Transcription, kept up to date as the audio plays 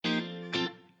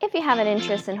If you have an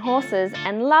interest in horses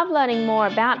and love learning more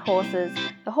about horses,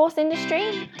 the horse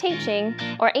industry, teaching,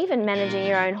 or even managing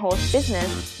your own horse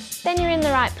business, then you're in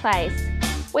the right place.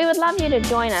 We would love you to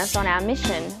join us on our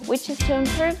mission, which is to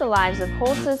improve the lives of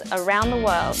horses around the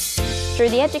world through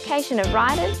the education of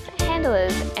riders,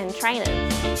 handlers, and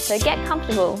trainers. So get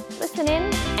comfortable, listen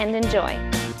in, and enjoy.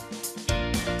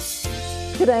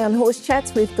 Today on Horse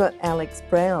Chats, we've got Alex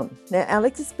Brown. Now,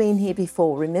 Alex has been here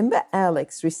before. Remember,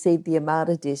 Alex received the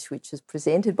Armada Dish, which was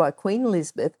presented by Queen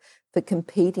Elizabeth for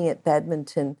competing at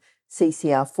Badminton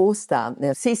CCR 4-star.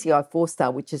 Now, CCI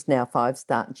 4-star, which is now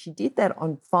 5-star. And she did that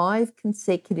on 5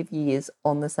 consecutive years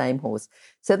on the same horse.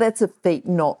 So that's a feat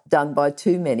not done by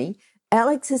too many.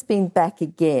 Alex has been back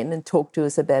again and talked to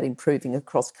us about improving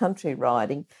cross-country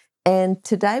riding. And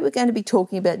today we're going to be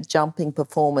talking about jumping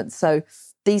performance. So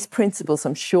these principles,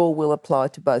 I'm sure, will apply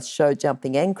to both show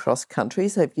jumping and cross-country.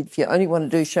 So if you only want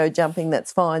to do show jumping,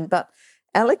 that's fine. But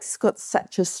Alex has got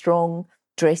such a strong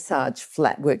dressage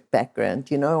flat work background.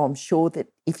 You know, I'm sure that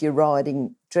if you're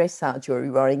riding dressage or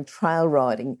you're riding trail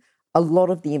riding, a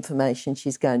lot of the information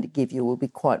she's going to give you will be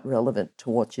quite relevant to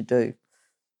what you do.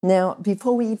 Now,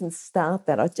 before we even start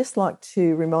that, I'd just like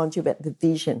to remind you about the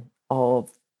vision of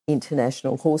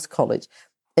International Horse College.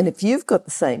 And if you've got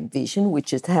the same vision,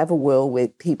 which is to have a world where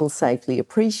people safely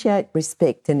appreciate,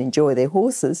 respect and enjoy their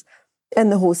horses,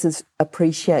 and the horses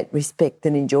appreciate, respect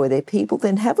and enjoy their people,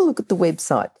 then have a look at the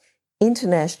website,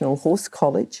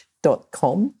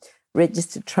 internationalhorsecollege.com,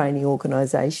 registered training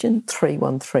organisation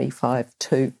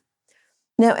 31352.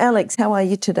 Now, Alex, how are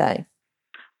you today?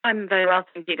 I'm very well,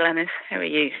 thank you, Glenys. How are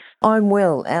you? I'm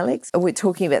well, Alex. We're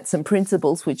talking about some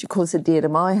principles which, of course, are dear to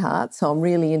my heart, so I'm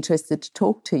really interested to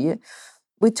talk to you.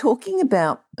 We're talking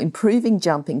about improving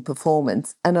jumping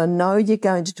performance, and I know you're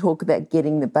going to talk about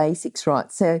getting the basics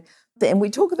right. So, and we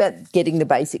talk about getting the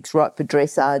basics right for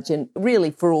dressage and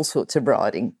really for all sorts of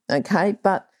riding, okay?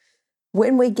 But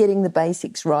when we're getting the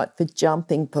basics right for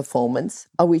jumping performance,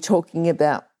 are we talking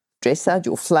about dressage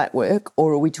or flat work,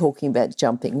 or are we talking about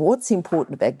jumping? What's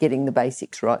important about getting the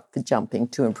basics right for jumping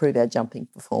to improve our jumping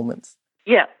performance?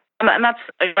 Yeah. And that's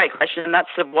a great question, and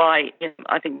that's why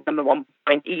I think number one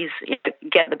point is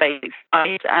get the basics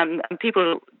right. And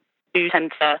people do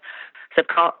tend to sort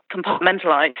of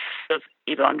compartmentalise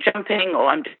either I'm jumping or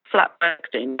I'm doing flat work,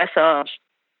 doing dressage,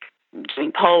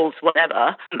 doing poles,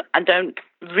 whatever, and don't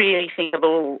really think of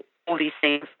all these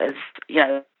things as,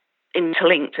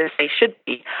 interlinked as they should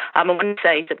be. And when you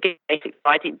say to get the basics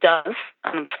right, it does,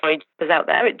 and I'm sorry to put out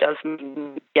there, it does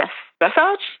mean, yes,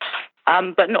 dressage.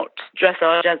 But not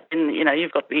dressage as in,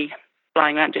 you've got to be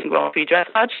flying around doing Grand Prix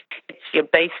dressage. It's your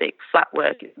basic flat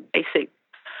work, it's the basic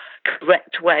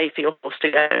correct way for your horse to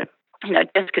go.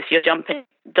 Just because you're jumping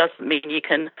doesn't mean you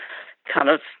can kind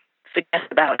of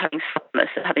forget about having softness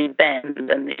and having bend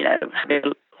and, having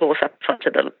the horse up front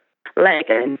of the leg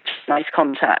and nice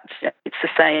contact. It's the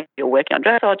same if you're working on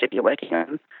dressage, if you're working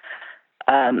on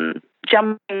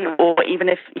jumping, or even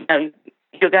if,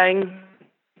 you're going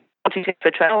for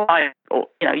a trail ride, or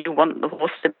you want the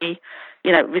horse to be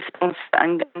responsive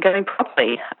and going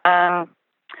properly.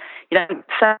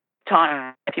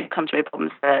 Time if you come to me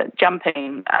problems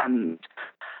jumping and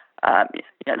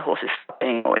the horse is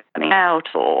stopping or running out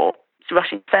or it's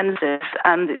rushing fences,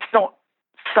 and it's not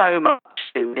so much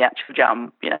to do with the actual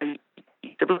jump. You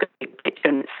look at the big picture,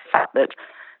 and it's the fact that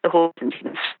the horse isn't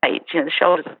even straight. The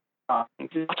shoulders are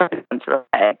not open to the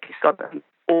leg. He's got an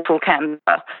awful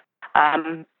canter.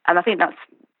 And I think that's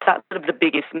sort of the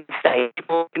biggest mistake.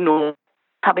 People ignore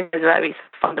having a very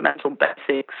fundamental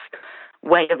basics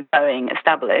way of going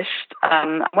established.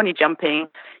 When you're jumping, you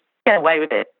get away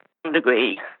with it to a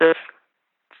degree for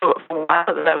a while at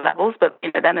the lower levels, but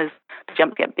then as the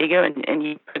jumps get bigger and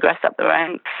you progress up the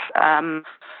ranks,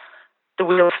 the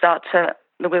wheels start to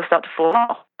fall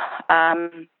off.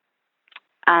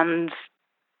 And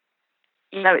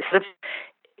it's sort of,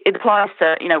 it applies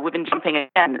to within jumping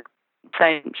again.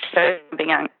 So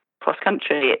jumping cross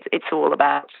country, it's all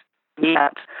about the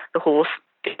horse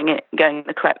going in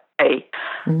the correct way.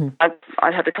 Mm-hmm.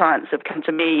 I've had the clients have come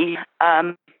to me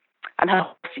and her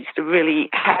horse used to really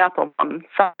head up on one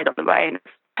side of the rein. It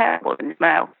was terrible in his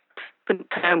mouth. Couldn't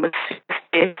turn, was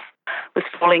stiff, was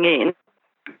falling in.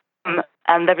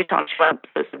 And every time she went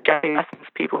for some jumping lessons,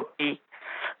 people would be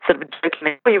sort of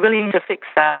joking, well, you really need to fix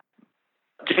that,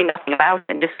 doing nothing about it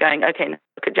and just going, okay, now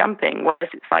look at jumping.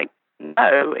 Whereas it's like, no,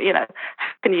 how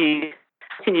can you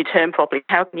turn properly?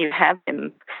 How can you have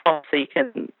him stop so you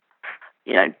can,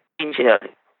 change your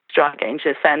strike, change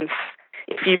your sense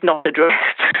if you've not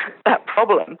addressed that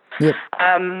problem? Yep.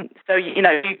 So,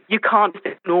 you can't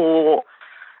ignore,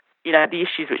 the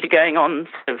issues which are going on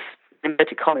sort of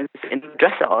inverted commas, in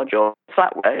dressage or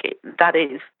flat work, that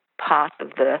is part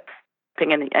of the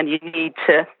thing, and you need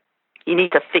to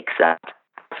fix that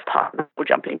as part of the whole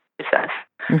jumping process.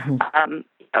 Mm-hmm.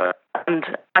 And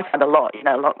I find a lot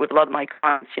with a lot of my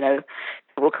clients,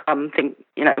 will come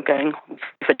going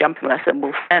for jumping lesson,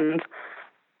 will spend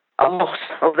a lot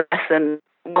of the lesson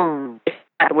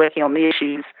working on the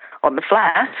issues on the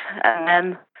flat, and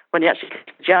then when you actually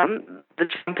jump, the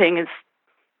jumping is,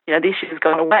 the issue has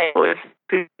gone away or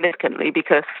improved significantly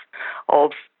because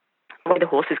of the way the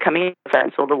horse is coming in the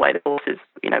fence or the way the horse is,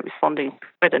 responding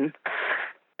to it. And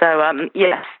so,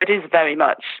 yes, it is very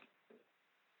much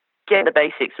get the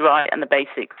basics right, and the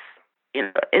basics,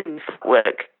 in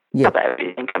work, cover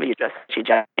everything, cover your dress, your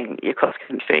jumping, your cross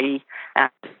country, and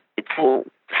it's all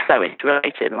so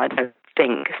integrated. And I don't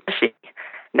think, especially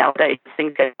nowadays,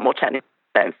 things get more technical,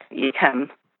 so you can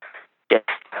just,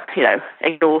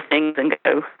 ignore things and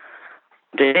go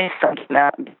do this, something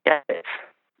that. Yeah,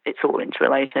 it's all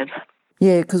interrelated.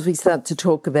 Yeah, because we start to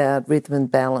talk about rhythm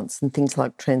and balance and things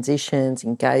like transitions,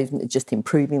 engagement, just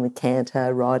improving the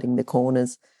canter, riding the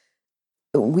corners.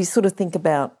 We sort of think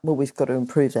about, well, we've got to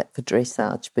improve that for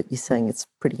dressage, but you're saying it's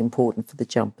pretty important for the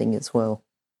jumping as well.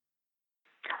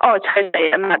 Oh,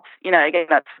 totally. And that's, again,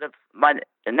 that's sort of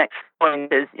the next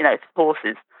point is, if the horse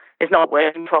is not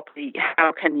working properly,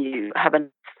 how can you have a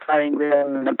flowing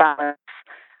rhythm and a balance?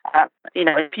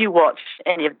 If you watch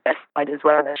any of the best riders,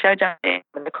 whether they're show jumping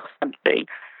or the cross country,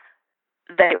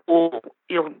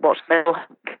 you'll watch them all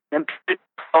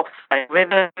off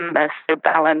rhythm, they're so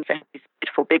balanced, and these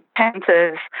beautiful big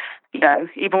canters.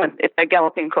 Even if they're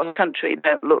galloping cross country, they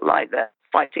don't look like they're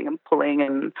fighting and pulling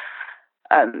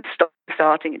and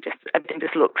starting. Everything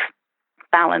just looks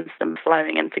balanced and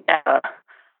flowing and together.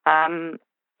 And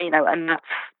that's,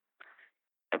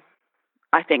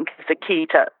 I think, the key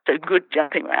to a good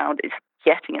jumping round is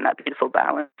getting in that beautiful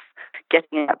balance,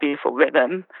 getting in that beautiful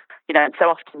rhythm. And so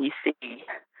often you see,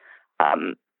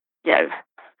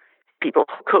 people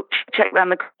check around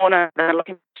the corner, and then they're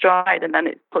looking stride, and then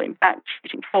it's pulling back,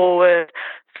 shooting forward,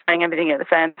 throwing everything at the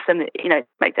fence, and it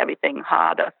makes everything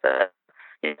harder for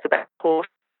the horse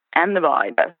and the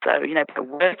rider. So they're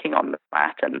working on the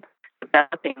flat and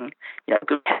developing a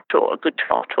good petrol or a good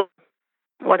trot or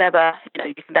whatever.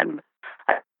 You can then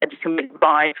you can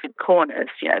ride through the corners.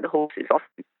 The horse is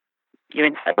often your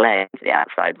inside leg to the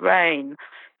outside rein.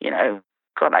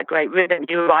 Got that great rhythm.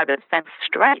 You arrive at the fence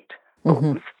straight.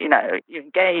 Mm-hmm. You're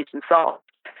engaged and soft.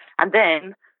 And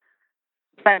then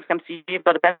the fence comes to you, you've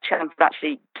got a better chance of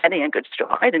actually getting a good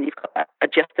stride, and you've got that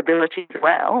adjustability as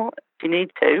well if you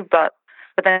need to. But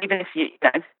then even if you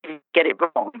get it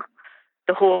wrong,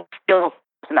 the horse still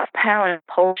has enough power and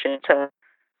impulsion to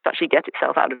actually get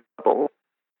itself out of trouble.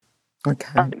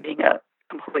 Okay. Being a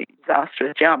complete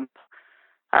disastrous jump.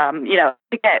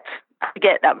 To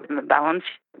get that rhythm and balance,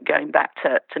 going back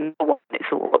to know what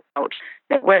it's all about,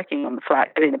 working on the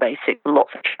flat, doing the basics,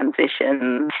 lots of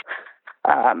transitions,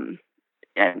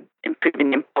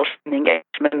 improving the impulsion and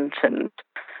engagement, and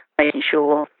making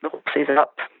sure the horse is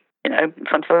up, in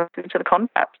front of us into the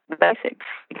contact, the basics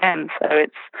again. So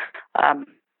it's,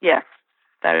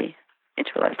 very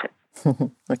interrelated.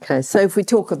 Okay, so if we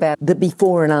talk about the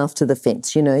before and after the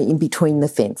fence, in between the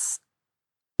fence,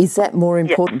 is that more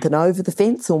important than over the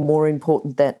fence, or more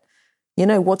important that,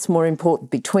 what's more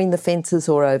important, between the fences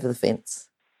or over the fence?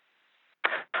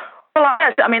 Well,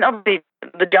 I mean, obviously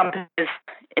the jump is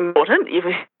important. You've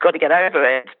got to get over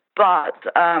it. But,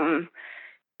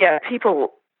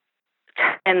 people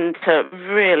tend to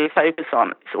really focus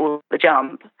on all the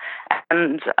jump.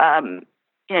 And,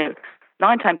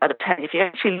 9 times out of 10, if you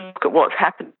actually look at what's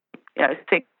happened,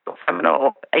 6 or 7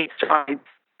 or 8 strides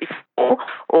before,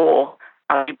 or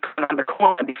you've gone around the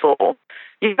corner before,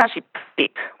 you can actually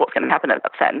predict what's going to happen at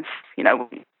that fence.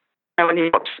 When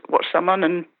you watch someone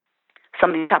and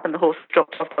something's happened, the horse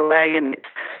drops off the leg and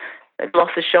it's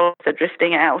lost the shoulder, they're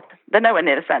drifting out. They're nowhere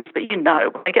near the fence, but when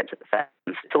they get to the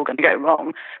fence, it's all going to go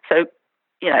wrong. So,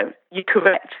 you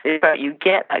correct it, but you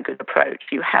get a good approach.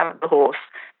 You have the horse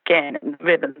again in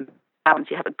rhythm, balance.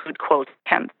 You have a good quality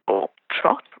canter or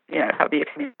trot, however you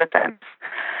can use the fence.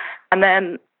 And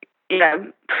then,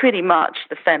 pretty much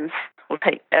the fence will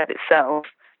take care of itself,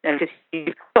 because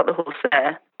you've got the horse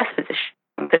there, best position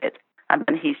with it, and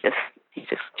then he's just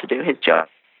to do his job.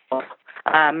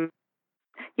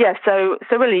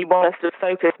 So really you want us to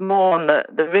focus more on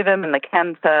the rhythm and the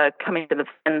canter coming to the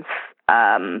fence,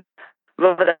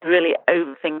 rather than really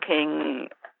overthinking,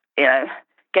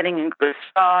 getting a good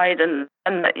stride, and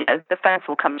the fence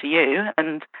will come to you.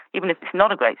 And even if it's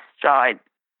not a great stride,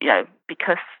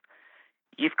 because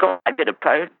you've got a good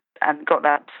approach and got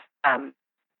that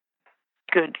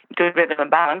good rhythm and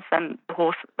balance, then the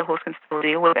horse can still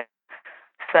deal with it.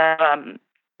 So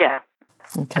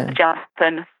Okay. adjust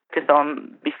and focus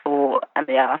on before and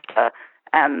the after,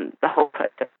 and the whole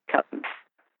process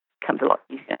becomes a lot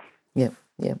easier.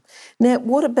 Yeah. Now,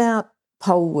 what about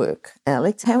pole work,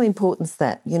 Alex? How important is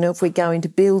that? If we're going to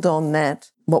build on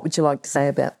that, what would you like to say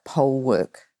about pole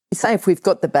work? Say if we've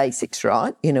got the basics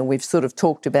right, we've sort of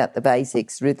talked about the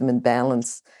basics, rhythm and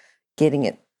balance, getting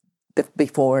it the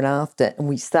before and after, and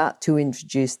we start to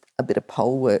introduce a bit of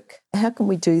pole work. How can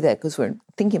we do that? Because we're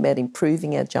thinking about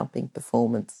improving our jumping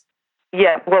performance.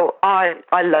 Yeah, well, I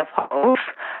love poles,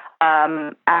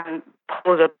 and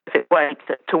poles are a perfect way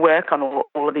to work on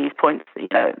all of these points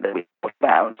that we talked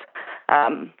about.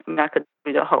 I could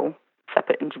do a whole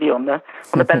separate interview on the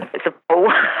benefits of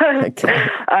pole Okay.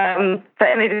 for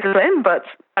any discipline, but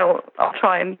I'll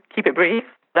try and keep it brief.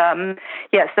 So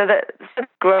that's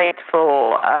great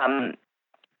for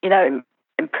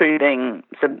improving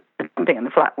some jumping and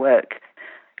the flat work.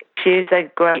 Shoes are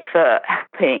great for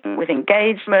helping with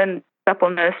engagement,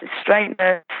 suppleness,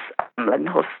 straightness, letting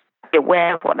the horse be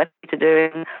aware of what they need to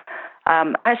do.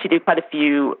 I actually do quite a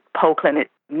few pole clinic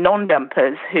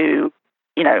non-jumpers who,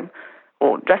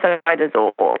 or dressage riders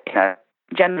or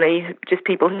generally just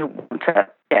people who want to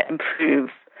improve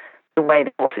the way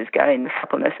the horse is going, the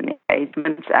suppleness and the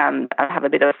engagement, and have a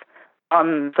bit of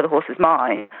fun for the horse's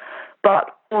mind.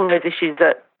 But all those issues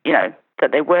that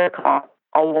they work on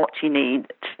are what you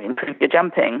need to improve your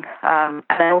jumping. And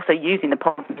then also using the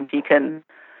poles, you can,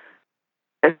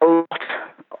 there's a lot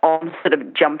on sort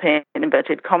of jumping in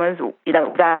inverted commas,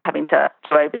 without having to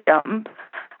over jump.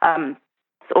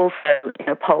 It's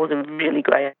also, poles are really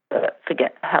great for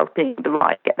helping the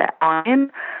ride get their eye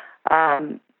in.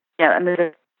 And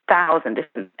there's 1,000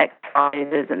 different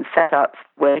exercises and setups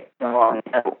working on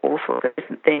all sorts of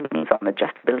different things, on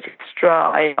adjustability of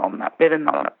stride, on that rhythm,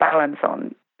 on that balance,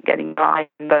 on getting line.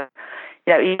 But,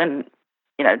 even,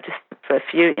 just for a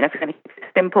few, if you're going to keep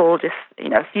it simple, just,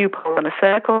 a few poles in a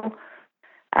circle,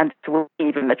 and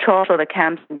even the trot or the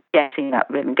canter, getting that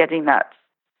rhythm, getting that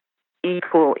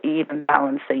equal, even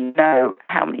balance, so you know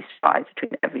how many strides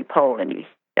between every pole and you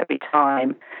every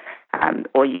time.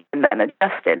 Or you can then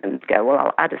adjust it and go, well,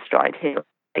 I'll add a stride here,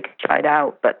 take a stride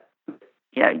out, but,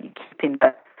 you're keeping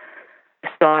the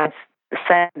strides the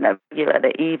same, they're regular,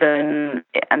 they're even,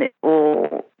 and it's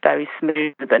all very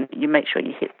smooth, and you make sure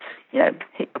you hit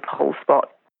the pole spot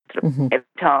sort of every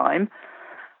time.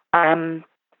 And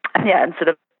sort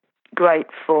of great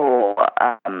for,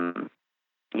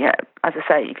 as I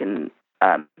say, you can,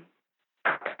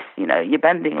 your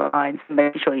bending lines,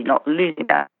 making sure you're not losing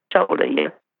that shoulder,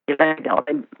 your leg,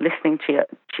 listening to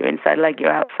your inside leg,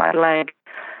 your outside leg.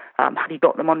 Have you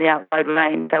got them on the outside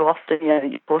rein? So often,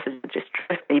 your horses just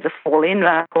drift, either fall in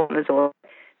round corners or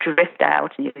drift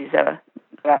out, and you lose their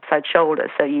outside shoulder.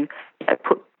 So you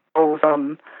put poles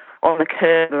on the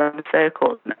curve around the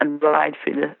circle and ride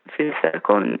through the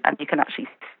circle, and you can actually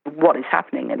see what is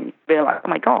happening, and you realise, oh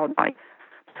my God, my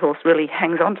horse really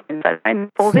hangs on to the inside rein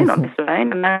and falls in on this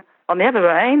rein, and then on the other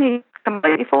rein he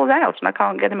completely falls out, and I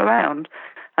can't get him around.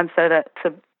 And so that's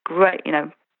a great,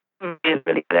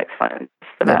 really good exercise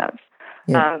for that.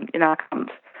 Yeah. I can't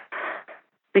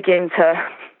begin to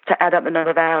add up the number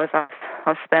of hours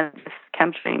I've spent just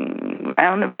cantering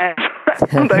round and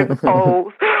round over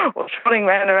poles, or trotting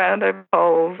round and round over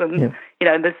poles, and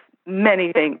there's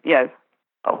many things. I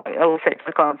always say to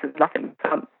the clients, there's nothing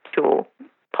pure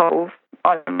poles,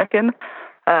 I reckon.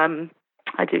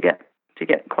 I do get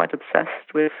quite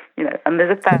obsessed with, and there's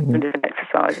 1,000 different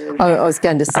exercises. I was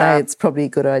going to say it's probably a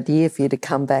good idea for you to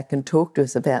come back and talk to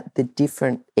us about the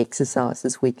different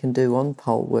exercises we can do on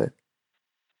pole work.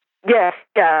 Yes,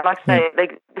 like I say,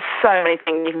 there's so many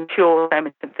things, you can cure so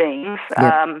many different things,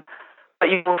 but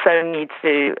you also need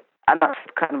to, and that's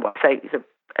kind of what I say,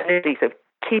 so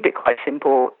keep it quite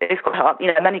simple. It is quite hard,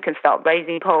 and then you can start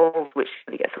raising poles, which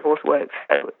really gets the horse work.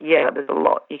 So, there's a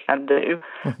lot you can do,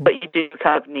 but you do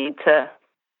kind of need to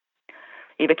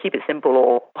either keep it simple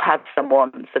or have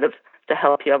someone sort of to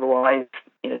help you. Otherwise,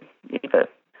 you either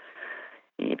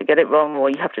get it wrong, or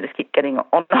you have to just keep getting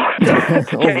on and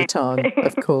off all the time.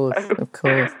 Of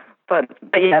course. But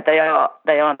they are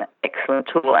an excellent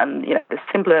tool, and the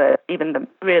simpler, even the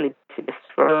really just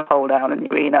throw a pole down in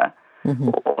the arena.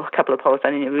 Or a couple of poles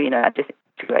down in the arena, just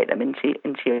integrate them into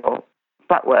your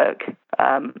flat work.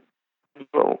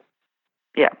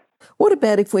 What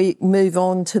about if we move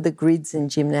on to the grids and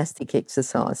gymnastic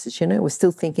exercises? We're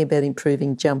still thinking about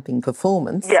improving jumping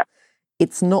performance. Yeah.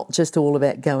 It's not just all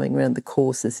about going around the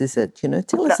courses, is it?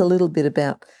 Tell us a little bit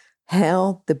about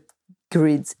how the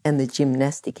grids and the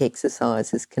gymnastic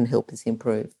exercises can help us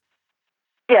improve.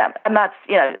 Yeah, and that's,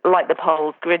 like the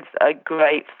poles, grids are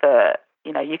great for,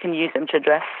 you can use them to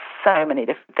address so many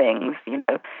different things,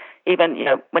 even,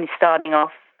 when you're starting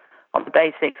off on the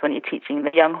basics, when you're teaching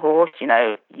the young horse, you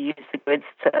use the grids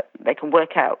they can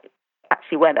work out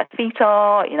actually where their feet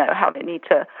are, how they need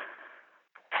to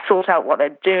sort out what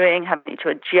they're doing, how they need to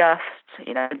adjust,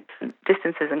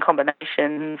 distances and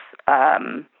combinations.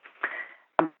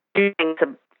 Using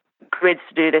some grids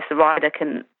to do this,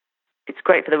 it's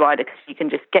great for the rider because you can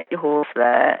just get your horse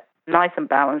there, nice and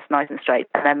balanced, nice and straight,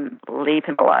 and then leave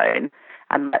him alone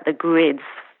and let the grids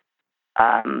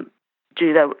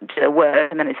do their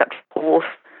work, and then it's up to the horse.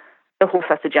 The horse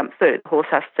has to jump through. The horse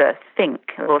has to think.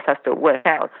 The horse has to work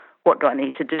out, what do I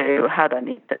need to do? How do I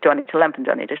need to lengthen?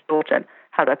 Do I need to shorten?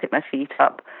 How do I pick my feet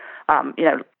up? And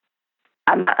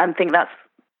think that's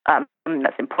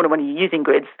important when you're using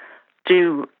grids.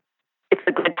 If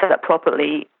the grid set up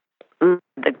properly, the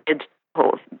grid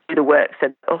horse do the work.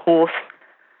 So a horse,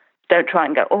 don't try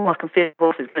and go, I can feel the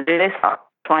horse is going to do this. I'll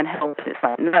try and help. It's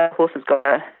like, no, the horse has got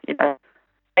to,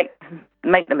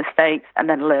 make the mistakes and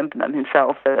then learn from them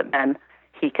himself, so that then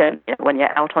he can, when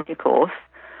you're out on your course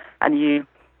and you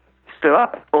screw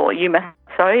up or you mess,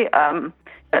 the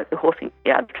horse can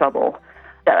get out of trouble.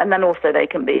 And then also they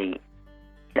can be,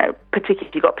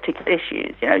 if you've got particular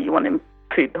issues, you want to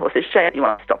improve the horse's shape, you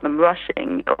want to stop them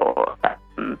rushing or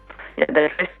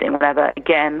they're twisting, whatever.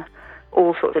 Again,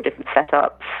 all sorts of different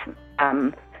setups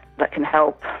that can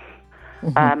help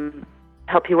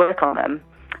help you work on them.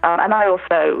 And I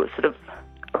also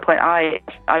I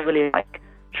really like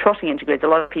trotting into grids. A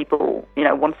lot of people,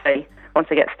 once they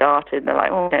get started, they're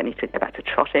like, I don't need to go back to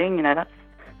trotting. That's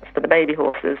for the baby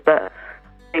horses. But I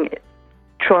think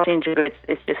trotting into grids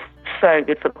is just so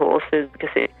good for the horses because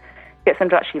it gets them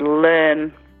to actually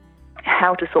learn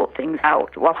how to sort things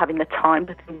out while having the time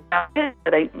to think about it. So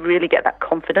they really get that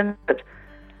confidence that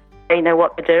they know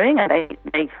what they're doing, and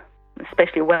they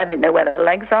especially when they know where their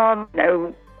legs are,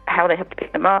 know how they have to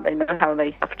pick them up, they know how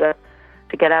they have to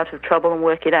get out of trouble and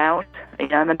work it out, and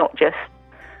they're not just,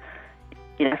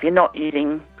 if you're not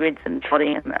using grids and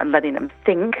trotting and letting them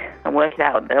think and work it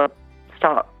out, they'll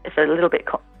start, if they're a little bit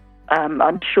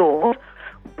unsure,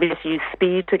 we just use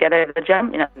speed to get over the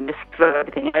jump, and just throw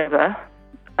everything over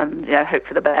and, hope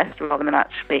for the best rather than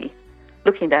actually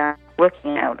looking down,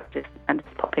 working out, and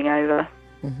just popping over.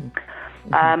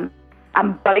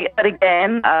 But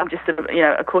again, just sort of,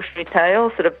 a cautionary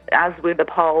tale, sort of as with the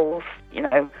poles,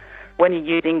 when you're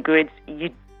using grids, you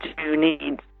do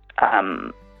need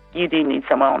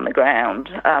someone on the ground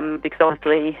because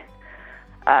obviously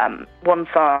one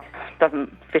size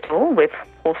doesn't fit all with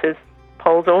horses,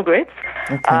 poles or grids.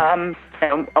 Okay.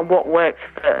 And what works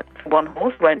for one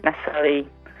horse won't necessarily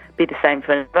be the same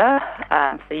for another.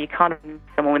 So you kind of need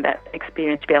someone with that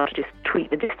experience to be able to just tweak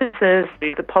the distances,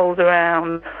 move the poles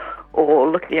around,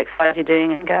 or look at the exercise you're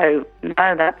doing and go, no,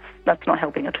 that's not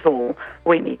helping at all.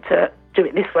 We need to do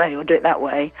it this way or do it that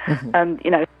way. And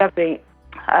you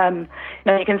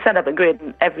can set up a grid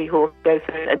and every horse goes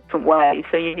through it a different way.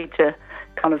 So you need to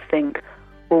kind of think,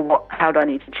 well, how do I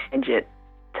need to change it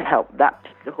to help that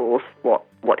particular horse, what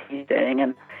he's doing?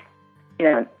 And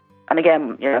and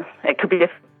again, it could be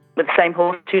with the same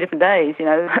horse 2 different days.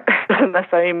 Doesn't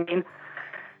necessarily mean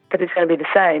that it's going to be the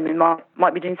same. It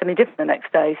might be doing something different the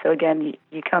next day. So again,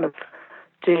 you kind of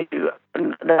do the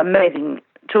amazing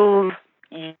tools.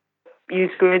 You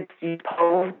use grids, use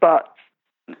poles, but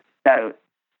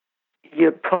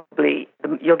you'll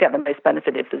get the most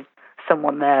benefit if there's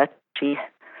someone there to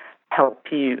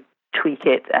help you tweak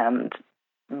it and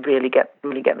really get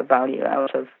the value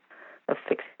out of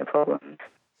fixing the problems.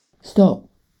 Stop.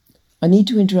 I need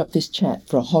to interrupt this chat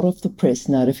for a hot off the press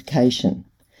notification.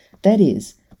 That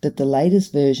is, that the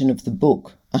latest version of the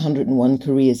book, 101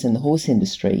 Careers in the Horse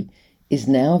Industry, is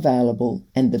now available,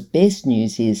 and the best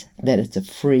news is that it's a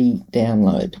free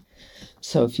download.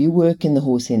 So if you work in the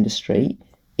horse industry,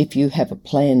 if you have a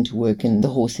plan to work in the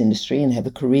horse industry and have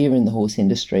a career in the horse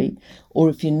industry, or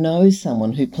if you know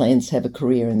someone who plans to have a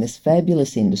career in this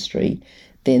fabulous industry,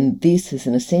 then this is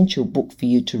an essential book for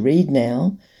you to read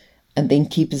now and then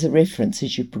keep as a reference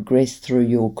as you progress through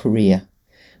your career.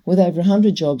 With over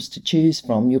 100 jobs to choose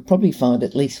from, you'll probably find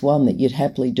at least one that you'd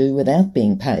happily do without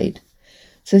being paid.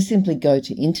 So simply go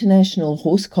to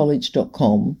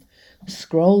internationalhorsecollege.com,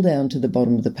 scroll down to the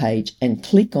bottom of the page and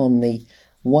click on the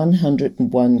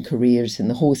 101 Careers in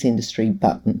the Horse Industry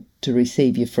button to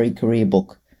receive your free career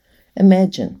book.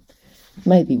 Imagine,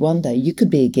 maybe one day you could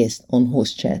be a guest on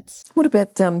Horse Chats. What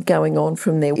about going on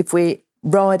from there? If we're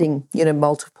riding,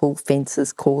 multiple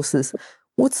fences, courses,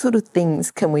 what sort of things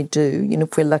can we do?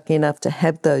 If we're lucky enough to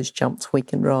have those jumps we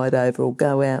can ride over or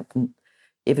go out and,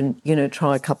 even,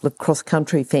 try a couple of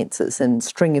cross-country fences and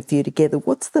string a few together.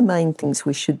 What's the main things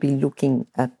we should be looking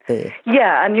at there?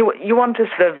 Yeah, and you want to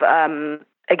sort of,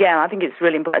 again, I think it's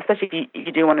really important, especially if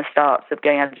you do want to start sort of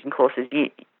going out on courses, you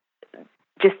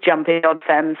just jump in on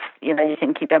fence, you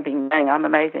can keep jumping, going, I'm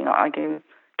amazing, I can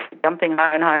keep jumping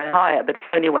higher and higher and higher, but it's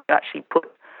only when you actually put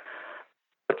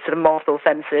sort of multiple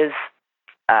fences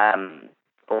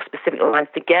or specific lines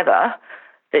together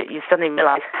that you suddenly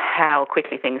realise how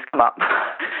quickly things come up.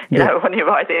 you know, when you're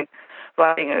riding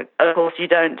a course, you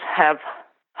don't have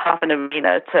half an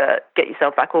arena to get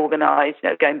yourself back organised.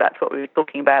 Going back to what we were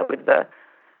talking about with the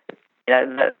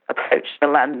approach to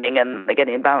landing and the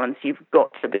getting in balance, you've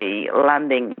got to be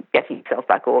landing, getting yourself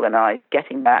back organised,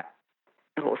 getting back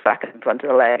the horse back in front of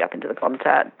the leg, up into the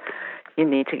contact. You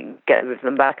need to get the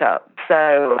rhythm back up.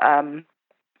 So,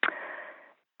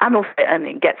 and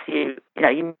it gets you,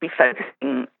 you need to be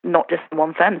focusing not just on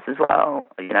one fence as well.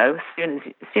 As soon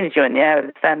as you're in the air of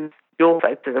the fence, your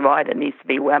focus as a rider needs to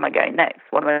be, where am I going next?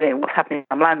 What am I doing? What's happening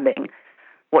when I'm landing?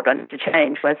 What do I need to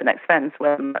change? Where's the next fence?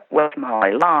 Where's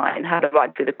my line? How to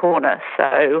ride through the corner?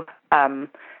 So,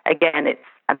 again,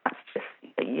 that's just,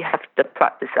 you have to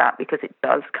practice that because it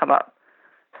does come up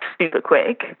super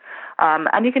quick.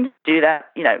 And you can do that,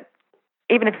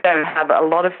 even if you don't have a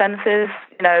lot of fences,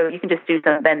 you can just do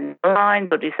some bend lines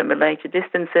or do some related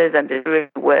distances and just really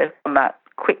work on that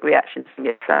quick reaction from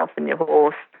yourself and your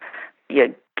horse. You're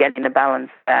getting the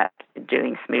balance back, you're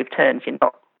doing smooth turns, you're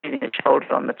not using the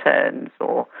shoulder on the turns,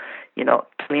 or you're not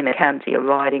pulling the canter, you're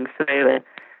riding through and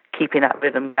keeping that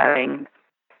rhythm going,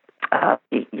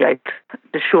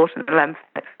 to shorten the length,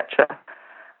 etc.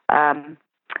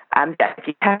 And if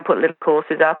you can put little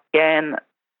courses up, again,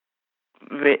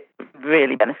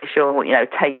 really beneficial.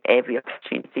 Take every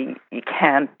opportunity you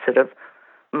can to sort of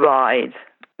ride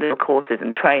little courses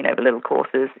and train over little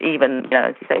courses. Even,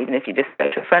 as you say, even if you just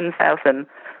go to a friend's house and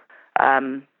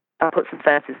put some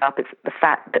fences up, it's the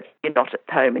fact that you're not at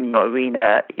home in your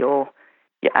arena, you're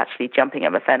actually jumping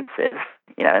over fences,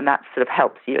 and that sort of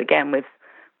helps you again with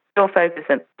your focus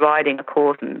and riding a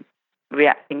course and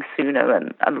reacting sooner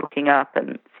and looking up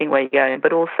and seeing where you're going,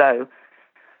 but also,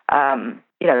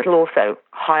 it'll also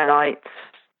highlight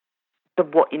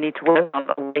what you need to work on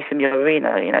away from your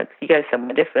arena. If you go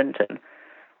somewhere different and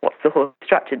what's the horse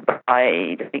distracted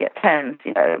by, does he get tense?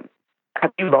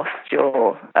 Have you lost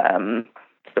your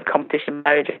sort of competition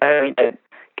mode?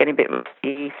 Getting a bit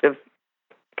rusty, sort of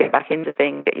get back into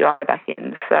things, get your eye back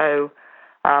in. So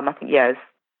I think,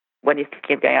 when you're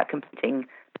thinking of going out competing,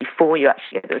 before you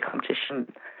actually get to the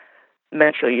competition,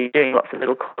 make sure you're doing lots of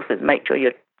little courses, make sure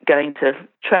you're going to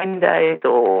training days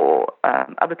or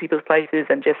other people's places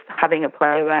and just having a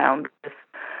play around with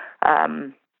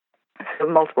sort of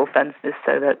multiple fences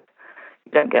so that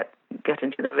you don't get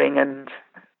into the ring and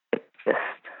it's just,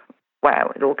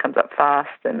 wow, it all comes up fast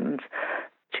and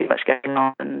too much going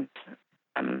on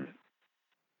and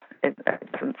it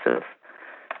doesn't sort of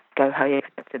go how you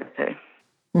expected it to.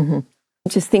 Mm-hmm.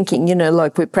 Just thinking,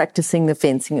 like we're practicing the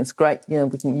fencing, it's great,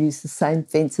 we can use the same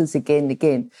fences again and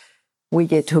again. We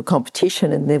get to a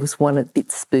competition and there was one a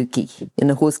bit spooky and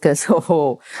the horse goes,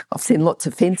 oh, I've seen lots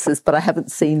of fences, but I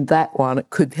haven't seen that one. It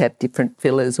could have different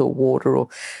fillers or water or,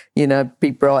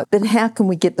 be bright. But how can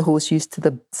we get the horse used to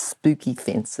the spooky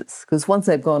fences? Because once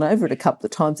they've gone over it a couple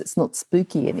of times, it's not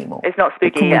spooky anymore. It's not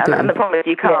spooky, and the problem is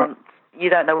you can't. Yeah. You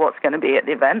don't know what's going to be at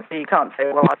the event, so you can't say,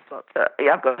 well,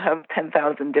 I've got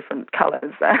 10,000 different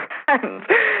colours and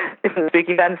different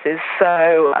spooky fences.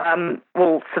 So,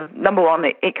 so number one,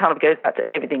 it kind of goes back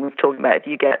to everything we've talked about. If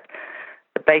you get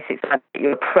the basics of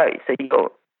your approach, so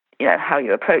how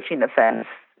you're approaching the fence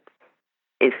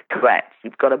is correct,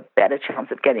 you've got a better chance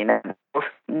of getting it. The horse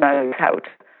knows how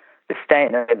to stay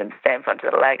in the rhythm, stay in front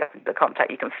of the leg. I think the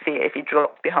contact, you can see it if he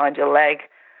drops behind your leg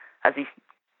as he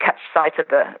catch sight of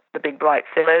the big bright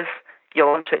fillers,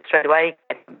 you're onto it straight away,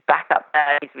 back up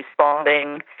there, he's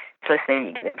responding, he's listening,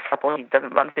 you get him supple, he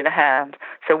doesn't run through the hand.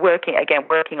 So working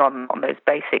on those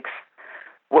basics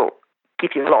will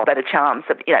give you a lot better chance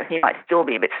of, he might still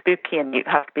be a bit spooky and you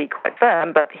have to be quite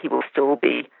firm, but he will still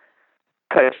be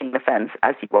approaching the fence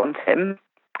as you want him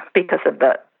because of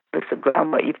the sort of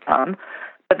groundwork you've done.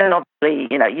 But then obviously,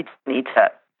 you need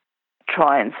to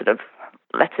try and sort of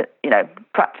let it,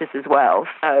 practice as well.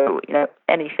 So,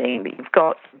 anything that you've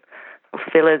got,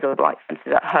 fillers or bright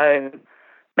fences at home,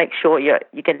 make sure you're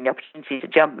getting the opportunity to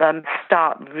jump them.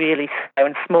 Start really slow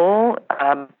and small.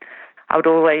 I would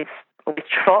always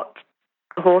trot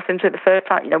the horse into the first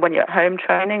time, when you're at home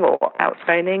training or out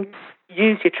training,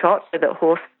 use your trot so that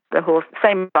the horse,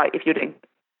 same like if you're doing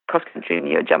cross country and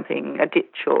you're jumping a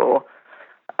ditch or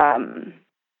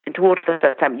towards the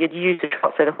first time, you'd use the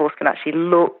trot so the horse can actually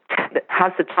look,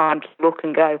 has the time to look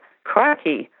and go,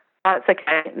 crikey, that's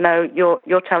okay. No,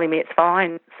 you're telling me it's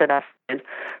fine, so that's good.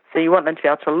 So you want them to be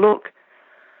able to look,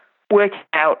 work it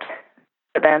out,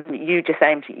 but then you just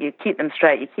aim to, you keep them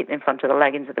straight, you keep them in front of the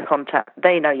leg into the contact.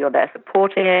 They know you're there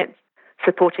supporting it,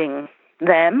 supporting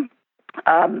them.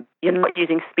 You're not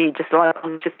using speed just like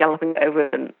just galloping over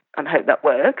it and hope that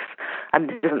works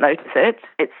and doesn't notice it.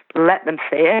 It's let them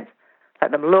see it,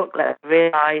 let them look, let them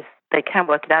realise they can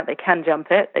work it out, they can jump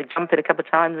it. They jump it a couple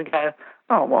of times and go,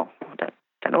 oh, well, I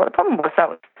don't know what the problem was.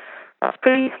 That's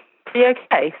pretty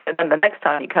okay. So then the next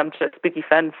time you come to a spooky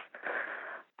fence,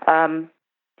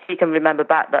 he can remember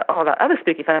back that, oh, that other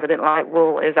spooky fence I didn't like,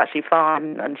 well, it was actually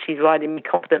fine, and she's riding me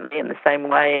confidently in the same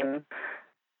way, and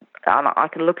I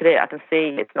can look at it, I can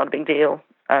see it's not a big deal,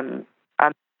 and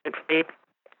hopefully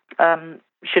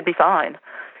should be fine.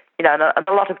 You know, and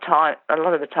a lot of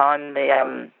the time,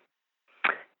 the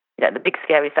big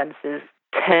scary fences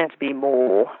tend to be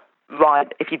more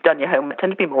ride. If you've done your homework,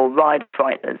 tend to be more ride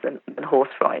frighteners than horse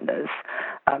frighteners.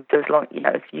 So as long,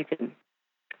 if you can,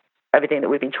 everything that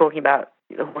we've been talking about,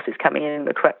 the horse is coming in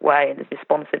the correct way and is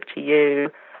responsive to you,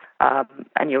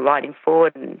 and you're riding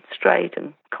forward and straight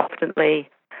and confidently,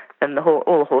 then all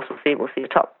the horse will see the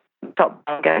top and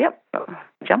go, yep, I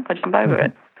jump over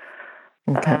it.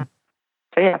 Okay.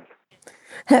 So yeah.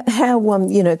 How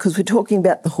because we're talking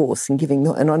about the horse and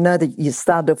and I know that you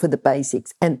started off with the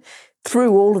basics, and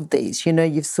through all of these,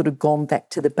 you've sort of gone back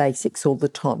to the basics all the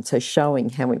time, so showing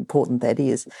how important that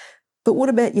is. But what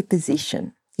about your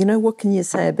position? What can you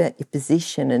say about your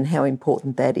position and how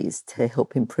important that is to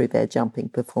help improve our jumping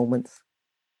performance?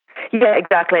 Yeah,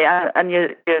 exactly, and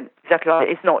you're exactly right.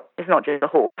 It's not just a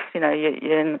horse.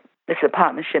 This is a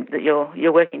partnership that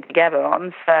you're working together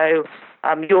on. So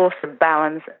your sort of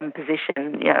balance and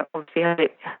position, obviously has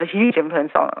a huge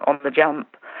influence on the jump.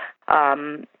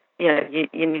 You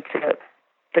need to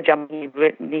jump. You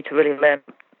need to really learn.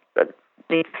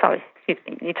 You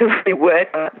need to really work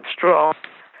on that strong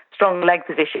leg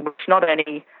position, which not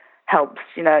only helps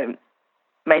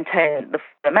maintain the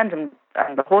momentum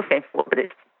and the horse going forward, but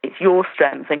it's your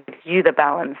strength and gives you the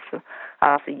balance, so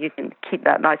you can keep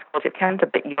that nice quality of canter,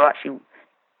 but you're actually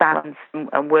balanced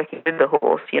and working with the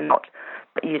horse. You're not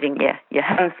using your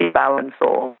hands for balance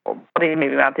or body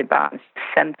moving around in balance. You're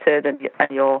centered and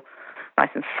you're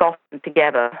nice and soft and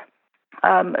together,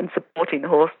 and supporting the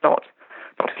horse, not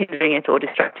hindering it or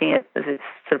distracting it as it's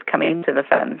sort of coming into the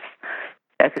fence.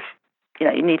 Because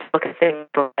you need to look at things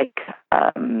like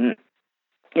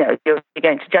you're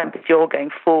going to jump. If you're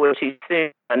going forward too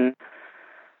soon and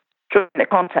drawing the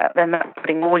contact, then that's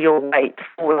putting all your weight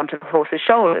forward onto the horse's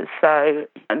shoulders. So,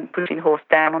 and pushing the horse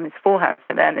down on his forehand.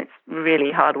 So then it's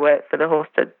really hard work for the horse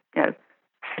to,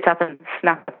 sit up and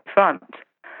snap at the front.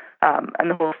 And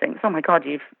the horse thinks, oh my God,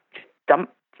 you've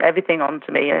dumped everything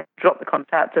onto me and dropped the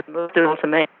contact and do it all to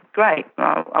me. Great,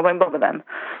 I won't bother them.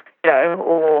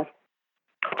 Or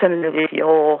alternatively, if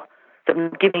you're sort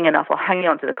of giving enough or hanging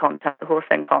onto the contact, the horse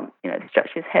then can't, stretch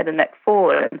his head and neck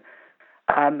forward.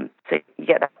 And so you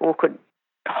get that awkward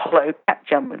hollow cat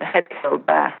jump with the head curled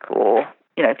back, or,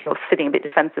 if you're sitting a bit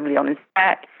defensively on his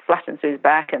back, flattens to his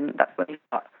back, and that's when you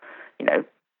start,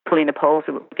 pulling the poles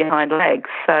with your hind legs.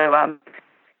 So,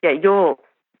 your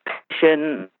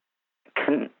position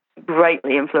can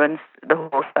greatly influence the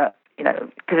horse that,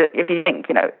 because if you think,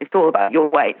 it's all about your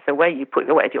weight, so where you put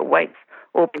your weight, your weight's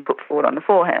all being put forward on the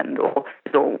forehand, or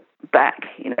it's all back,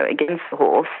 against the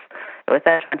horse. Or if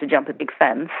they're trying to jump a big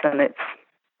fence, and it's,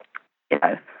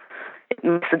 it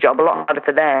makes the job a lot harder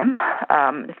for them.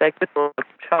 If they're good for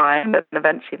trying, but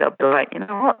eventually they'll be like, you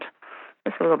know what,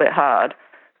 it's a little bit hard.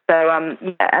 So, and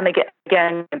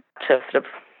again, to sort of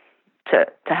to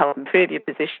help improve your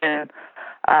position,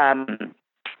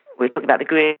 we talk about the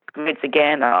grids. Grids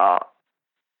again are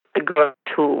a great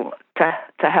tool to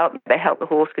help. They help the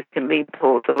horse because you can leave the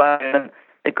horse alone, and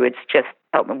the grids just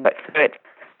help them work through it.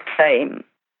 Same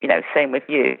with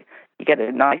you. You get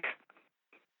a nice,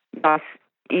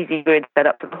 easy grid set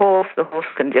up for the horse. The horse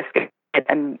can just go,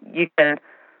 and you can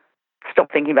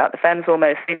stop thinking about the fence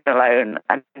almost, leave it alone,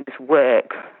 and just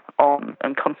work on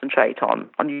and concentrate on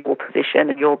your position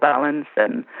and your balance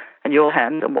and your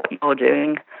hand and what you're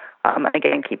doing. And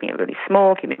again, keeping it really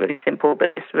small, keeping it really simple,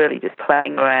 but just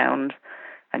playing around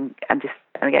and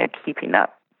again, keeping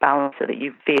that balance so that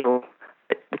you feel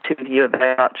that the two of you are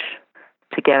very much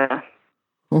together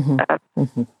in a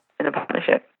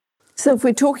partnership. So if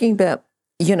we're talking about,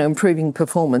 improving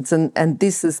performance, and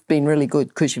this has been really good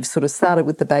because you've sort of started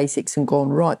with the basics and gone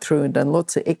right through and done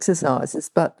lots of exercises,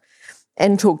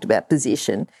 and talked about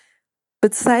position.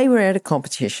 But say we're at a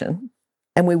competition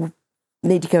and we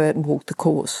need to go out and walk the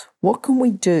course. What can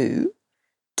we do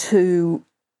to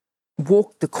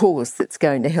walk the course that's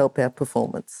going to help our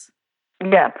performance?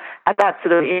 Yeah, and that's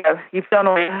sort of, you've done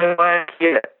all your homework,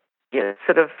 you've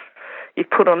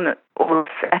put on all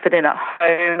this effort in at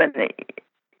home, and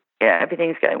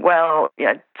everything's going well.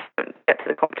 Don't get to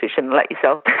the competition and let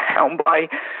yourself down by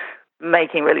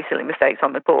making really silly mistakes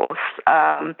on the course.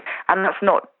 And that's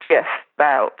not just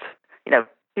about,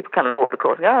 people kind of walk the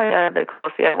course and go, oh yeah, the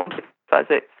course, 1, 2, 5,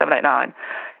 6, 7, 8, 9.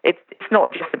 It's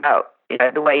not just about,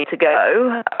 the way to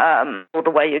go, or the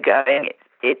way you're going.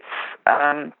 It's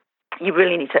you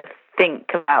really need to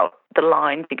think about the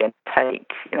lines you're going to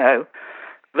take,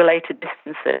 related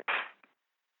distances.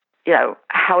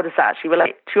 How does that actually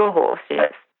relate to your horse?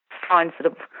 It's fine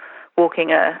sort of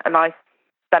walking a nice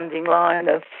standing line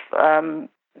of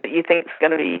that you think is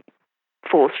going to be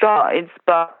 4 strides,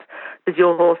 but does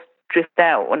your horse drift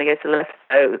out when it goes to the left?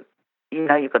 So,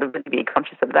 you've got to really be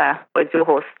conscious of that. Whereas your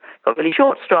horse got really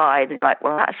short stride, it's like,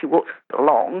 well, that actually walks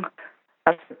along.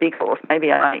 That's a big horse.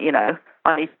 Maybe I need to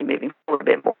be moving forward a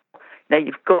bit more.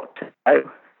 You've got to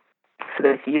know. So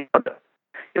that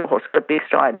your horse got a big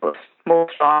stride or small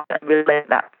stride, and relate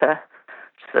that to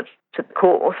the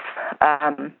course,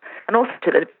 and also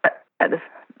to the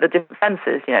different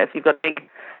fences. If you've got a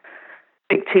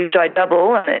big 2-stride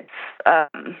double and it's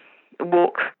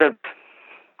walks sort of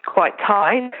quite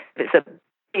tight, if it's a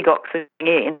big ox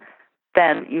in,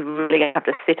 then you really have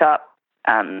to sit up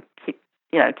and keep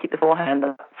the forehand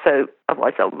up. So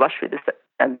otherwise they'll rush through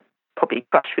and probably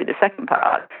crush through the second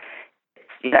part.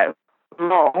 It's,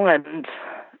 long and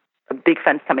a big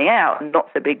fence coming out and not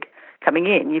so big coming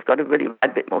in. You've got to really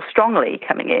ride a bit more strongly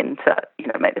coming in to,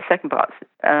 make the second part.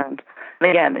 And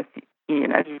again, if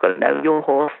you've got to know your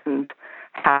horse and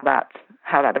how that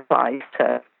applies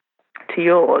to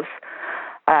yours.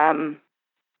 And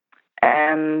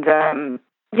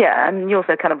you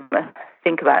also kind of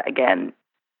think about, again,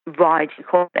 ride your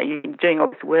corner. You're doing all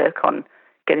this work on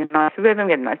getting a nice rhythm,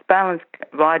 getting a nice balance,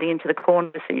 riding into the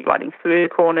corners, so you're riding through the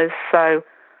corners. So,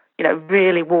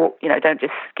 really walk, don't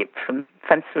just skip from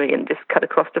fence 3 and just cut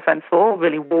across to fence 4.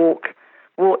 Really walk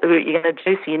the route you're going to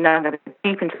do, so I'm going to go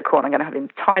deep into the corner. I'm going to have him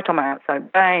tight on my outside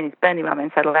rein, he's bending around my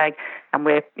inside leg, and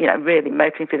we're, really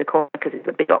motoring through the corner because it's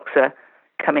a big oxer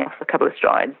coming off a couple of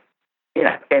strides,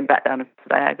 going back down to the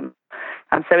diagonal.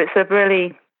 And so it's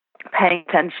really paying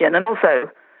attention, and also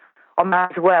on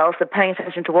that as well, so paying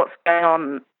attention to what's going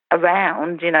on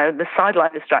around, the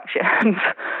sideline distractions.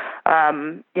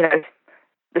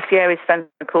 The Sierra's fence,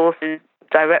 of course, is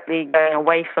directly going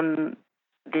away from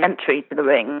the entry to the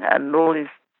ring, and all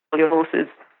your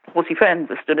horsey friends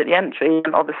are stood at the entry,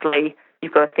 and obviously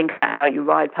you've got to think about how you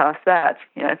ride past that.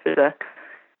 If there's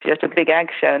just a big ag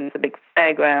show and it's a big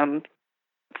fairground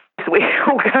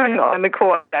wheel going on in the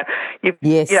corner, be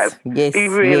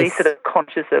really sort of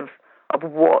conscious of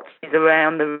what is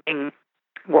around the ring,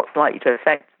 what's likely to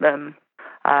affect them,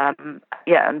 and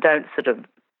don't sort of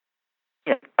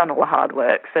done all the hard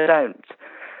work, so don't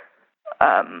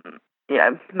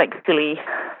make silly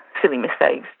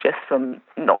mistakes just from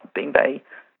not being very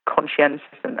conscientious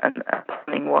and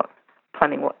planning what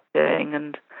you're doing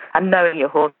and knowing your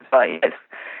horse.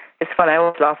 It's funny. I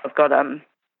always laugh. I've got a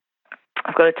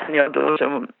 10-year-old daughter,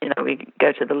 and we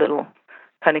go to the little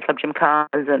pony club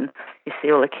gymkhanas, and you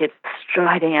see all the kids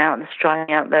striding out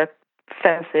their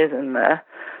fences and their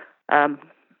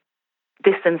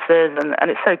distances,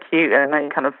 and it's so cute. And then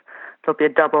there'll be a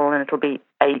double, and it'll be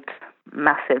 8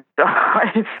 massive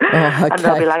strides, and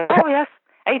they'll be like, "Oh yes,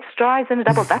 8 strides in a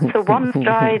double. That's a 1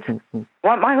 stride.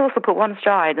 My horse will put 1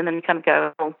 stride," and then you kind of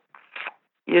go, "Oh,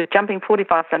 you're jumping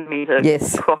 45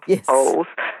 centimeters across poles.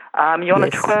 You're on a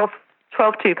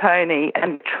 12-2 pony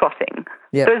and trotting.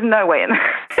 Yep. There's no way in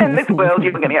this world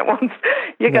you're going to get 1.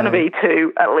 You're going to be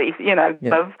 2 at least,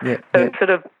 So it's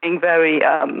sort of being very,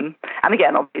 and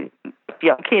again, obviously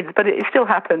young kids, but it still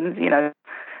happens, you've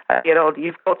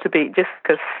got to be, just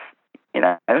because,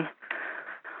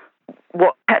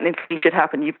 what technically should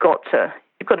happen, you've got to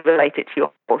relate it to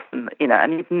your horse, and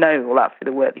and you know all that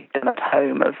through the work you've done at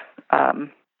home of,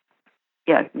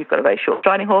 you've got a very short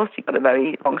striding horse, you've got a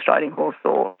very long striding horse,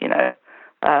 or, you've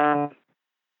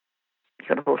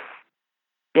got a horse.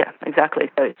 Yeah, exactly.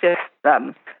 So it's just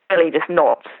really just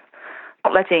not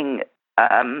letting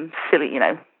silly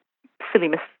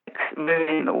mistakes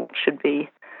ruin what should be,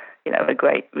 a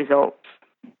great result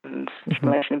and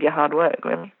accumulation of your hard work,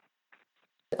 really.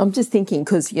 I'm just thinking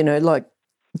because, like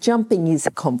jumping is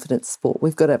a confident sport.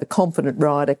 We've got to have a confident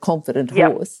rider, confident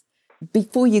horse.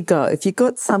 Before you go, if you've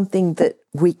got something that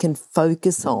we can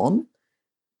focus on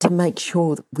to make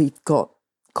sure that we've got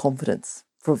confidence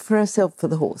for ourselves, for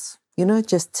the horse,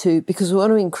 because we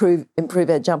want to improve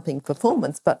our jumping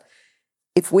performance. But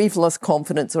if we've lost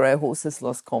confidence or our horse has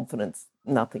lost confidence,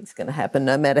 nothing's going to happen,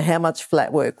 no matter how much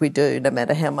flat work we do, no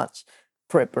matter how much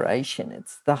preparation.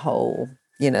 It's the whole,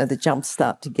 the jumps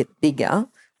start to get bigger.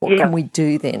 What can we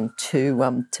do then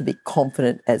to be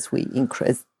confident as we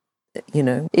increase?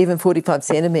 Even 45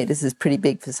 centimetres is pretty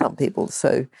big for some people.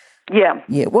 So,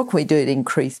 what can we do to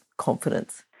increase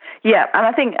confidence? Yeah, and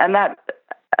I think, and that,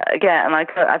 again,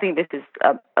 I think this is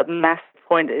a massive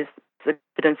point, is the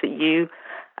confidence that you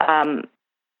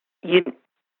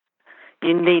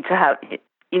need to have.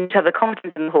 You need to have the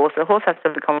confidence in the horse. The horse has to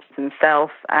have the confidence in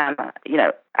himself, and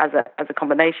as a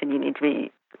combination, you need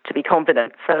to be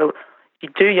confident. So you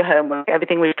do your homework,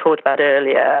 everything we talked about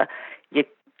earlier. You're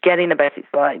getting the basics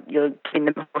right. You're giving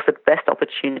the horse the best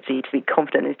opportunity to be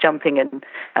confident in his jumping,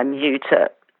 and you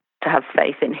to have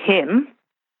faith in him.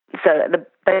 So the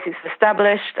basics are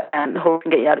established, and the horse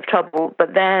can get you out of trouble.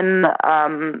 But then,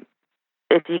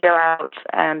 if you go out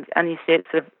and you see it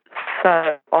sort of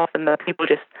so often that people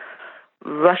just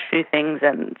rush through things,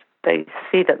 and they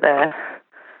see that their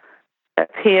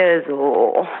peers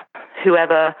or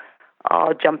whoever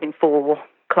are jumping 4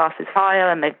 classes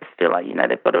higher, and they just feel like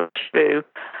they've got to rush through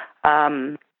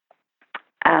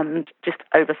and just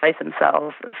overface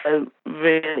themselves. So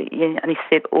really, and you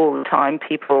see it all the time,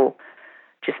 people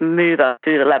just move up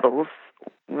through the levels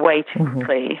way too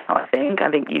quickly. I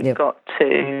think you've got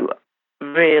to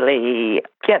really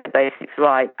get the basics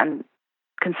right and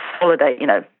consolidate.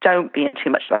 Don't be in too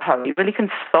much of a hurry. Really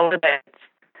consolidate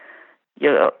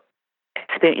your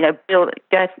experience.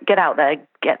 Get out there,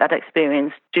 get that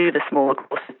experience. Do the smaller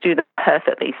courses, do them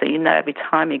perfectly, so every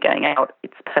time you're going out,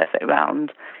 it's a perfect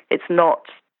round. It's not,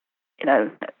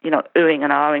 you're not oohing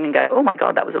and ahhing and go, oh my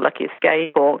God, that was a lucky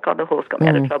escape, or God, the horse got me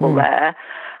out of trouble there.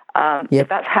 If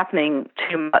that's happening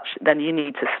too much, then you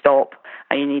need to stop,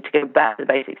 and you need to go back to the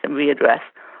basics and readdress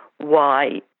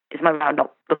why is my round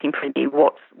not looking pretty?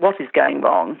 What is going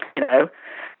wrong?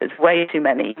 There's way too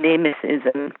many near misses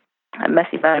and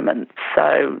messy moments.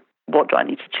 So what do I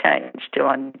need to change? Do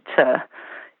I need to,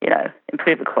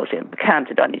 improve the quality of the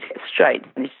canter? Do I need to get straight? Do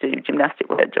I need to do gymnastic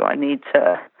work? What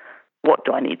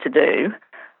do I need to do?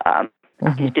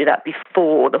 You do that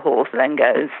before the horse then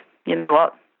goes, you know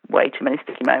what? Way too many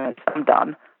sticky moments. I'm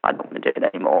done. I don't want to do it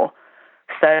anymore.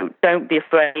 So don't be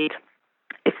afraid.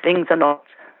 If things are not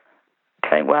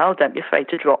going well, don't be afraid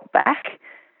to drop back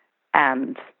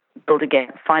and build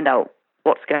again. Find out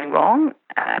what's going wrong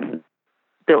and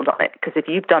build on it. Because if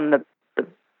you've done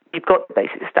you've got the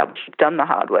basics established, you've done the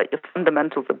hard work, your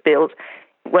fundamentals are built,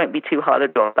 it won't be too hard to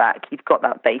drop back. You've got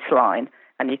that baseline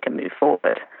and you can move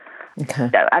forward. Okay.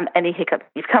 And any hiccup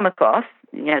you've come across,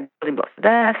 building blocks are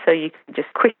there, so you can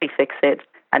just quickly fix it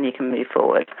and you can move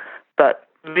forward. But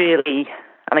really,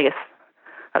 and I guess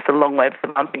that's a long way of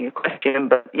answering your question,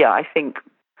 but I think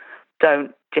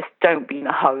don't be in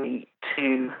a hurry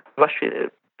to rush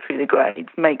through the grades.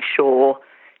 Make sure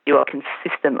you are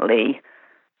consistently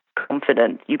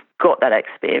confident. You've got that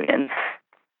experience.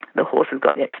 The horse has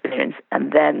got the experience,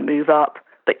 and then move up.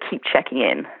 But keep checking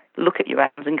in. Look at your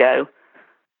rounds and go,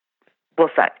 was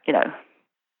that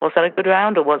a good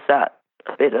round, or was that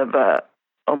a bit of a,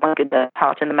 oh my goodness,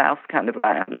 heart in the mouth kind of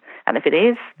round? And if it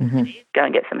is, go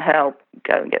and get some help.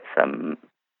 Go and get some,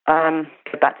 go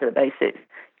back to the basics.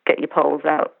 Get your poles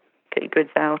out, get your grids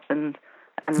out, and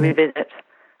revisit.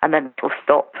 And then it'll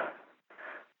stop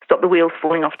the wheels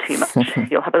falling off too much.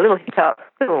 You'll have a little hiccup,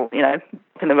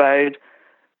 in the road,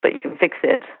 but you can fix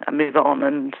it and move on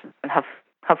and have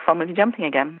fun with your jumping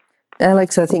again.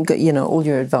 Alex, I think, all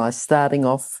your advice starting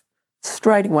off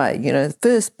straight away, the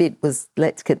first bit was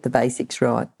let's get the basics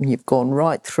right. And you've gone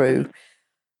right through,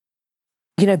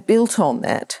 built on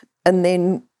that, and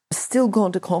then still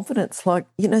gone to confidence. Like,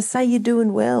 say you're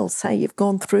doing well, say you've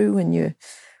gone through and you're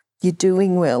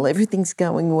doing well, everything's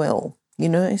going well,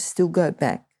 still go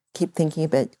back. Keep thinking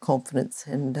about confidence.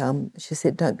 And she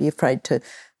said, don't be afraid to,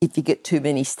 if you get too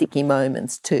many sticky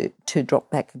moments, to drop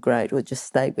back a grade or just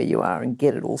stay where you are and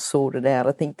get it all sorted out.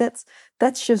 I think that's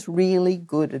just really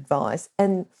good advice.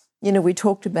 And, we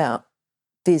talked about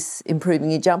this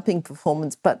improving your jumping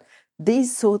performance, but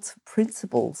these sorts of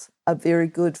principles are very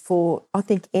good for, I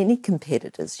think, any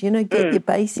competitors. Get your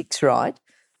basics right.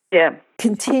 Yeah.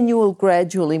 Continual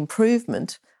gradual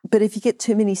improvement. But if you get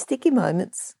too many sticky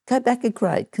moments, go back a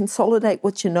grade, consolidate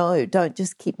what you know. Don't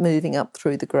just keep moving up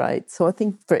through the grades. So I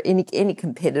think for any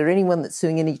competitor, anyone that's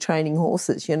doing any training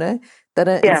horses, you know,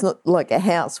 it's not like a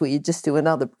house where you just do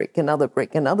another brick, another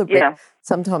brick, another brick. Yeah.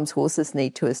 Sometimes horses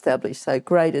need to establish. So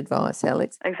great advice,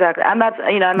 Alex. Exactly. And that's,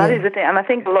 you know, and that is the thing. And I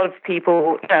think a lot of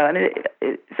people, you know, and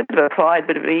it's a bit of a pride,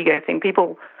 bit of an ego thing.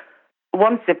 People,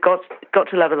 once they've got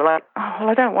to a level, they're like, oh, well,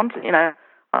 I don't want to, you know,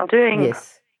 I'm doing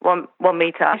 1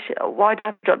 metre. Why don't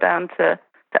I drop down to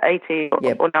 80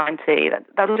 or 90?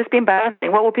 That'll just be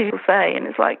embarrassing. What will people say? And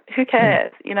it's like, who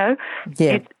cares, you know?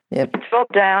 Yeah. You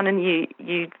drop down and you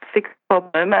fix the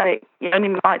problem, and you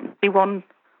only might be one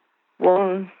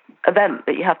event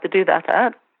that you have to do that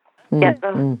at.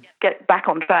 Get back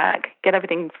on track, get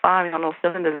everything firing on all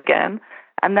cylinders again,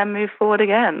 and then move forward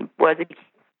again. Whereas if you keep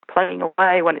playing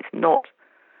away when it's not,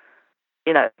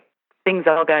 you know, things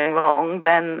are going wrong,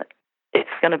 then it's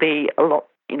going to be a lot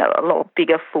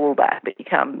bigger fallback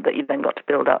that you then got to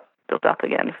build up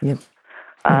again. Yep.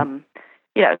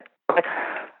 You know, like,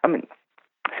 I mean,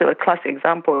 so a classic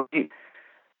example,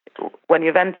 when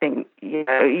you're eventing, you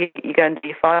know, you go and do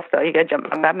your 5-star, you go jump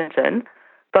on badminton,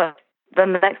 but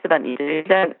then the next event you do, you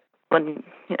don't, when,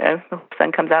 you know, the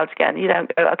sun comes out again, you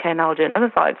don't go, okay, now I'll do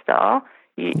another 5-star.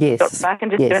 You drop back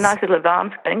and just do a nice little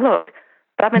advance going, look,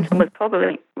 badminton was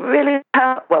probably really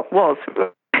hard, was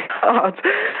hard.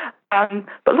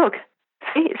 But look,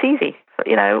 it's easy.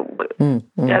 You know, you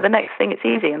know, the next thing it's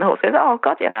easy, and the horse goes, "Oh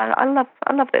God, yeah, I love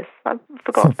this. I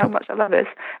forgot how much I love this."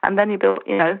 And then you build,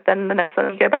 you know, then the next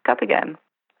one you go back up again.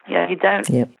 Yeah, you don't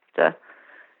have to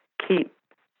keep,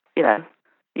 you know,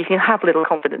 you can have little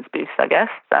confidence boosts, I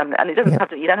guess, and it doesn't have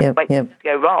to. You don't have to wait for things to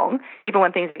go wrong. Even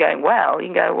when things are going well, you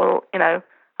can go, well, you know,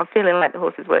 I'm feeling like the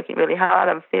horse is working really hard.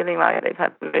 I'm feeling like they've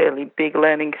had a really big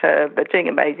learning curve. They're doing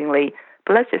amazingly,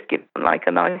 but let's just give them like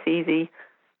a nice, easy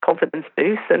confidence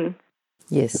boost and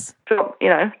drop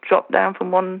down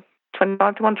from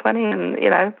 125 to 120, and you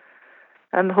know,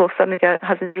 and the horse suddenly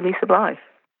has a new lease of life.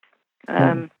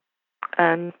 And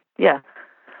I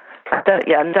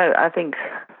think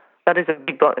that is a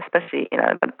big block, especially, you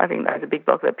know, I think that is a big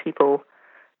block that people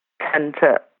tend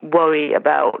to worry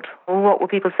about. Well, what will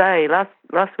people say? Last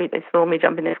week they saw me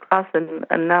jump in this class, and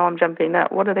now I'm jumping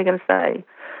that. What are they going to say?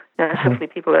 You know, hopefully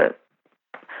people are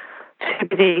too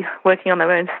busy working on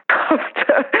their own stuff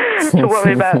to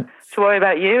worry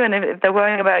about you, and if they're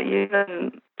worrying about you,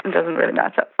 then it doesn't really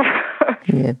matter.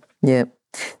 Yeah.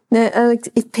 Now, Alex,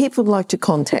 if people would like to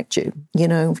contact you, you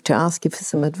know, to ask you for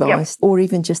some advice, or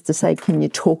even just to say, can you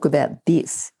talk about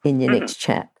this in your next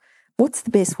chat, what's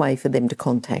the best way for them to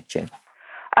contact you?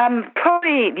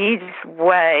 Probably the easiest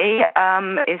way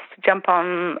is to jump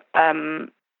on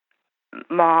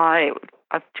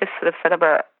I've just sort of set up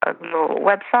a little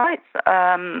website,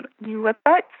 new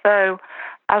website, so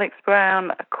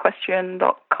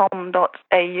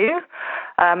alexbrownequestrian.com.au,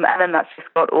 and then that's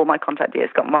just got all my contact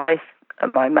details. It's got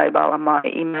my mobile and my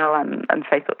email and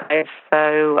Facebook page.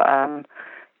 So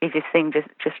easiest thing, just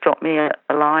drop me a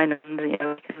line, and you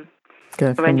know, we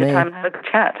can arrange a time and have a good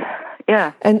chat.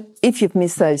 Yeah. And if you've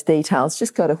missed those details,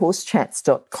 just go to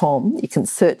horsechats.com. You can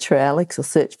search for Alex or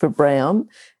search for Brown,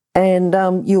 and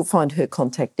you'll find her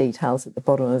contact details at the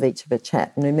bottom of each of her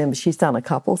chat. And remember, she's done a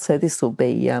couple, so this will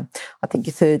be, I think,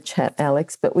 your third chat,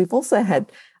 Alex. But we've also had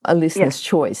a listener's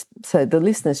choice. So the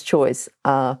listener's choice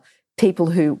are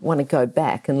people who want to go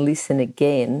back and listen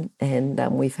again. And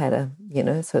we've had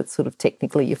so it's sort of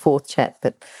technically your fourth chat,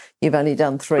 but you've only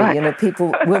done 3. Right. You know,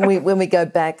 people, when we go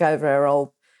back over our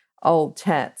old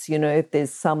chats, you know, if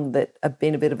there's some that have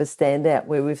been a bit of a standout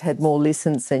where we've had more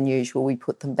listens than usual, we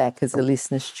put them back as a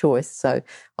listener's choice. So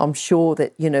I'm sure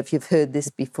that, you know, if you've heard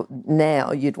this before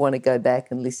now, you'd want to go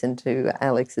back and listen to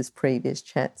Alex's previous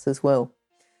chats as well.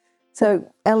 So,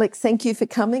 Alex, thank you for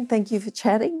coming. Thank you for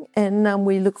chatting. And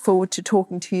we look forward to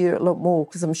talking to you a lot more,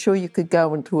 because I'm sure you could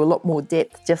go into a lot more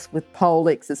depth just with pole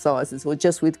exercises or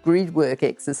just with grid work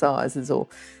exercises, or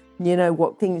you know,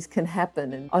 what things can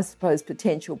happen, and I suppose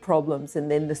potential problems,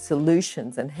 and then the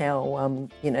solutions, and how,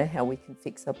 how we can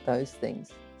fix up those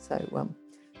things. So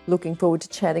looking forward to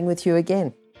chatting with you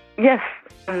again. Yes,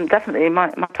 definitely. My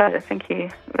pleasure. Thank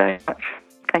you very much.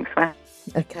 Thanks, man.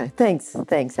 Okay, thanks,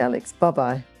 Alex.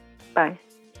 Bye-bye. Bye.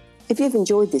 If you've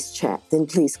enjoyed this chat, then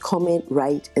please comment,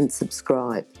 rate and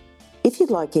subscribe. If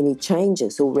you'd like any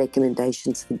changes or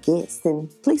recommendations for guests, then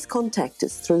please contact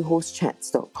us through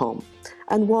horsechats.com.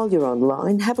 And while you're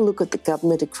online, have a look at the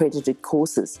government-accredited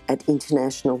courses at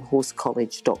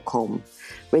internationalhorsecollege.com.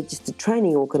 Registered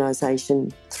Training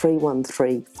Organisation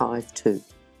 31352.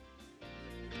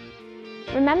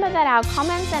 Remember that our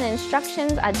comments and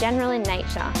instructions are general in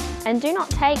nature. and do not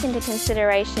take into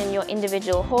consideration your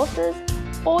individual horses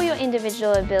or your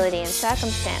individual ability and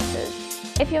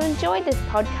circumstances. If you enjoyed this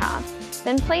podcast,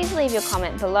 then please leave your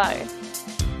comment below.